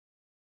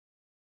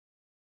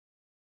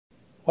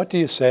What do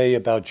you say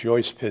about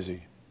Joyce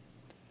Pizzi?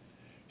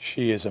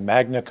 She is a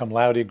magna cum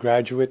laude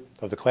graduate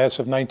of the class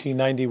of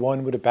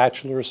 1991 with a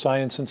Bachelor of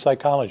Science in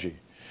Psychology.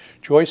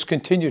 Joyce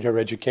continued her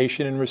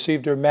education and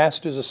received her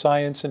Master's of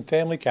Science in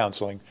Family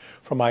Counseling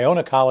from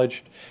Iona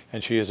College,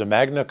 and she is a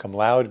magna cum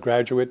laude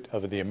graduate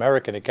of the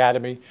American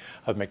Academy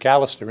of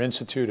McAllister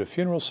Institute of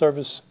Funeral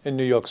Service in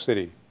New York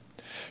City.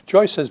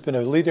 Joyce has been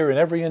a leader in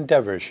every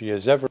endeavor she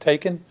has ever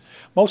taken,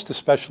 most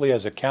especially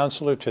as a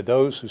counselor to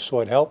those who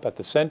sought help at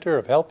the Center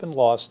of Help and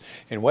Loss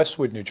in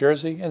Westwood, New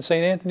Jersey, and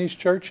St. Anthony's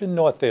Church in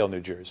Northvale, New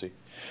Jersey.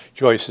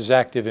 Joyce is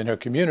active in her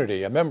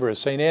community, a member of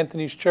St.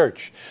 Anthony's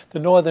Church, the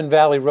Northern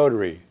Valley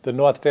Rotary, the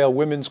Northvale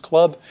Women's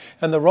Club,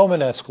 and the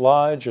Romanesque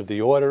Lodge of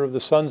the Order of the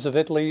Sons of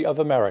Italy of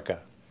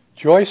America.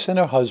 Joyce and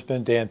her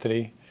husband,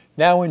 Anthony,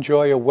 now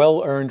enjoy a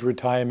well-earned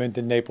retirement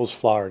in Naples,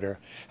 Florida,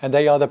 and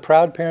they are the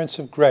proud parents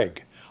of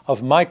Greg,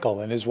 of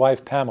Michael and his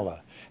wife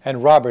Pamela,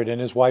 and Robert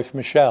and his wife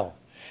Michelle,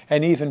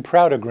 and even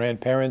prouder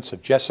grandparents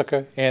of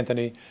Jessica,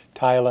 Anthony,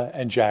 Tyler,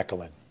 and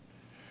Jacqueline.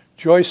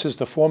 Joyce is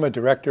the former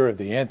director of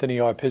the Anthony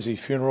R. Pizzi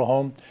Funeral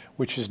Home,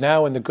 which is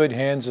now in the good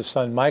hands of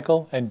son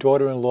Michael and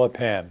daughter-in-law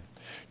Pam.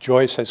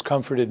 Joyce has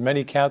comforted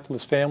many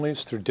countless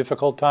families through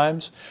difficult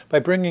times by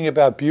bringing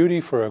about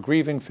beauty for a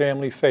grieving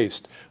family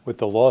faced with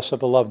the loss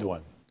of a loved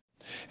one.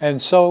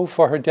 And so,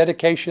 for her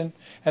dedication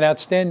and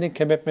outstanding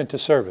commitment to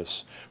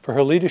service, for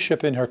her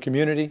leadership in her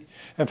community,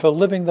 and for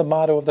living the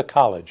motto of the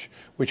college,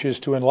 which is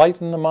to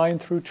enlighten the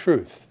mind through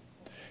truth,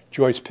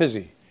 Joyce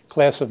Pizzi,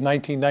 class of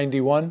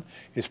 1991,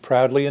 is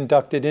proudly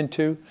inducted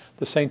into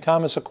the St.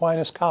 Thomas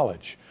Aquinas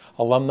College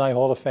Alumni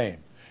Hall of Fame.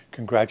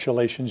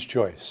 Congratulations,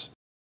 Joyce.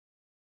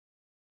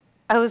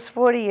 I was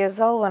 40 years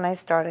old when I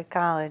started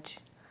college,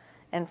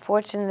 and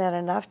fortunate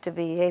enough to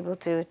be able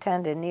to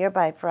attend a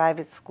nearby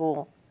private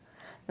school.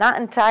 Not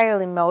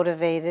entirely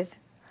motivated,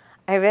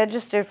 I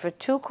registered for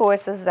 2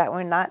 courses that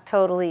were not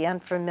totally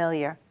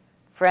unfamiliar,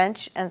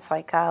 French and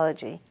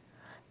psychology.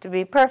 To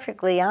be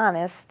perfectly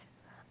honest,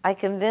 I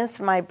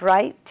convinced my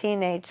bright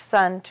teenage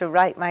son to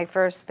write my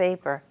first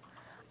paper.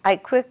 I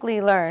quickly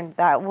learned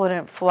that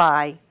wouldn't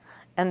fly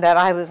and that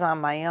I was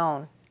on my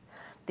own.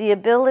 The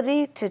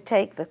ability to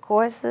take the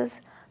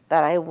courses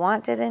that I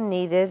wanted and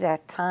needed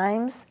at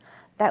times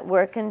that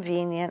were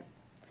convenient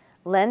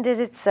lended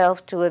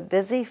itself to a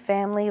busy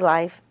family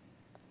life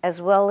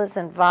as well as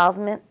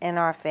involvement in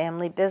our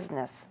family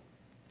business.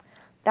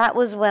 That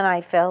was when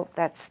I felt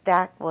that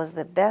STAC was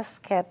the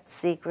best kept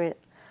secret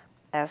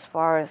as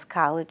far as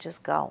colleges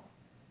go.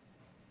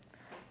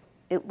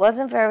 It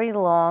wasn't very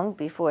long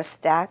before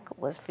STAC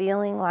was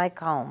feeling like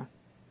home.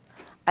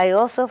 I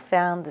also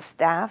found the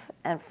staff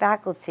and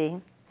faculty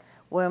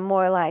were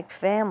more like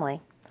family,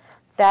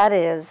 that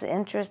is,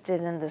 interested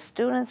in the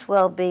students'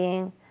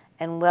 well-being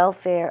and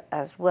welfare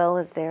as well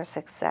as their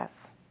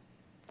success.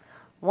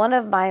 One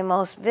of my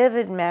most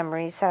vivid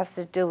memories has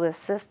to do with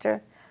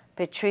Sister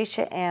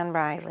Patricia Ann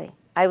Riley.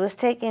 I was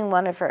taking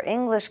one of her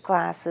English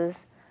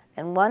classes,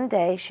 and one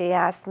day she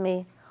asked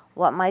me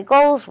what my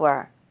goals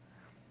were.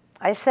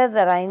 I said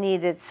that I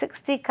needed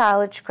 60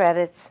 college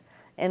credits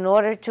in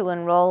order to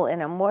enroll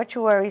in a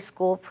mortuary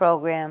school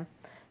program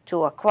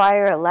to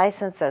acquire a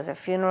license as a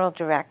funeral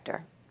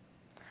director.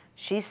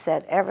 She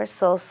said ever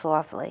so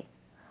softly,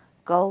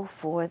 "Go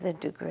for the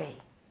degree."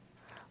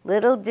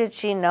 Little did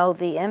she know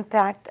the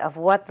impact of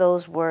what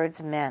those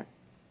words meant.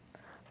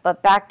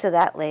 But back to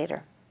that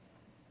later.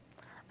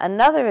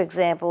 Another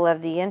example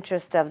of the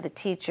interest of the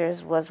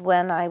teachers was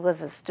when I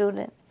was a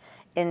student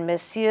in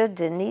Monsieur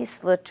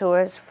Denis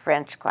Latour's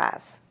French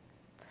class.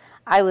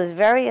 I was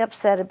very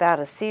upset about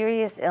a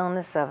serious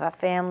illness of a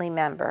family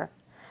member,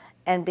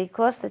 and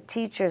because the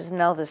teachers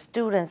know the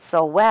students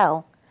so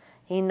well,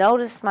 he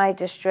noticed my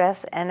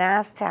distress and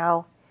asked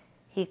how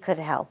he could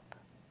help.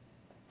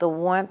 The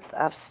warmth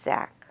of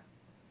STAC.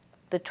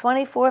 The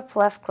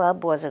 24+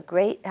 Club was a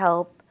great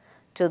help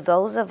to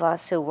those of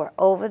us who were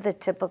over the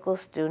typical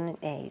student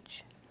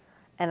age.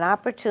 An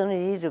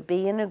opportunity to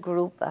be in a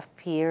group of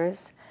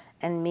peers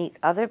and meet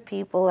other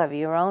people of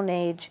your own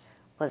age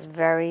was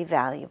very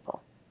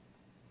valuable.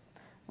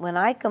 When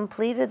I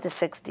completed the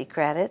 60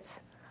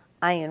 credits,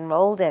 I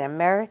enrolled at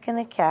American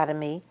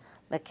Academy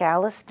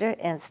McAllister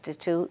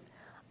Institute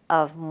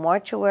of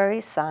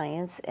Mortuary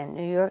Science in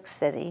New York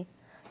City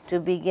to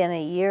begin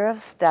a year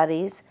of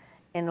studies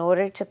in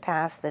order to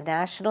pass the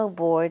national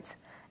boards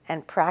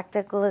and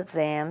practical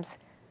exams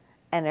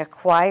and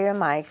acquire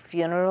my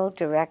funeral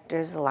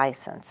director's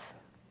license.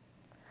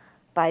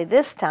 By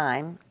this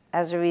time,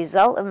 as a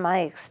result of my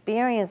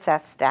experience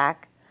at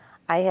STAC,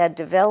 I had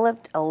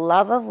developed a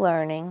love of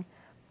learning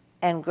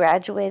and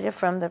graduated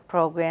from the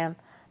program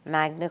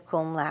magna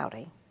cum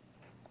laude.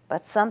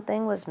 But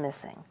something was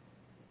missing.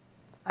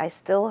 I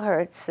still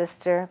heard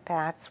Sister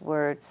Pat's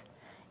words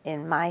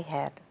in my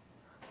head,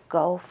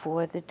 "Go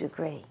for the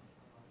degree."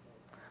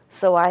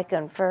 So I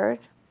conferred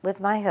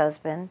with my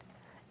husband,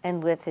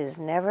 and with his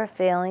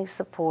never-failing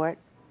support,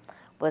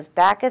 was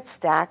back at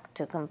STAC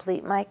to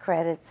complete my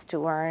credits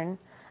to earn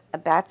a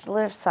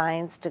Bachelor of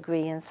Science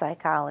degree in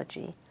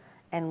psychology,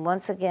 and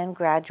once again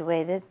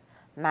graduated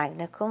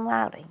magna cum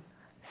laude.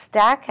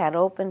 STAC had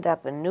opened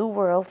up a new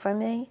world for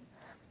me,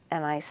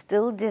 and I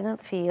still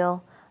didn't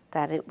feel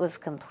that it was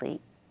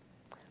complete.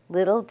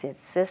 Little did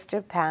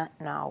Sister Pat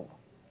know.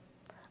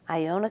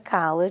 Iona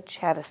College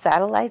had a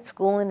satellite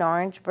school in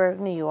Orangeburg,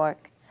 New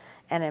York,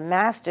 and a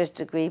master's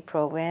degree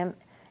program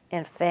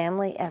in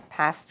family and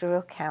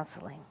pastoral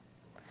counseling.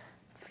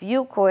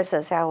 Few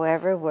courses,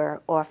 however,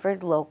 were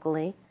offered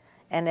locally,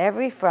 and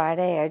every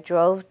Friday I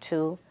drove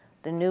to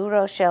the New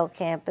Rochelle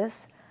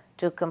campus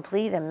to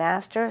complete a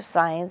Master of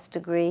Science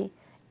degree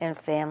in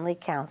family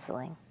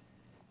counseling.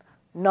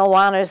 No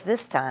honors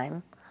this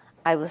time.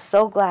 I was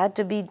so glad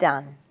to be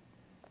done.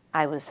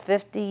 I was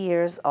 50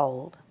 years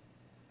old.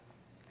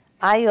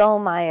 I owe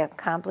my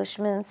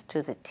accomplishments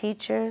to the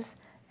teachers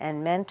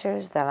and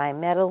mentors that I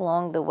met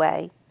along the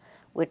way,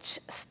 which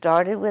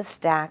started with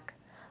STAC,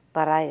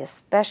 but I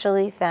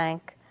especially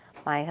thank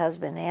my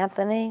husband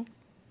Anthony,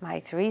 my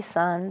 3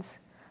 sons,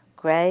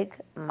 Greg,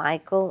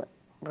 Michael,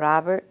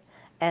 Robert,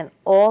 and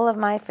all of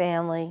my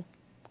family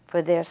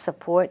for their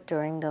support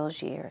during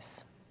those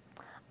years.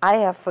 I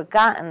have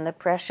forgotten the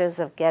pressures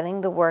of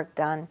getting the work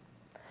done,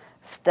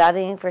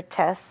 studying for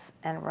tests,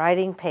 and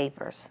writing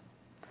papers.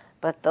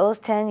 But those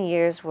 10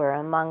 years were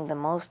among the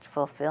most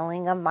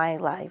fulfilling of my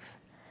life,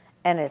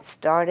 and it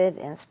started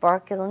in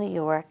Sparkill, New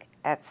York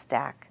at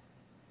STAC.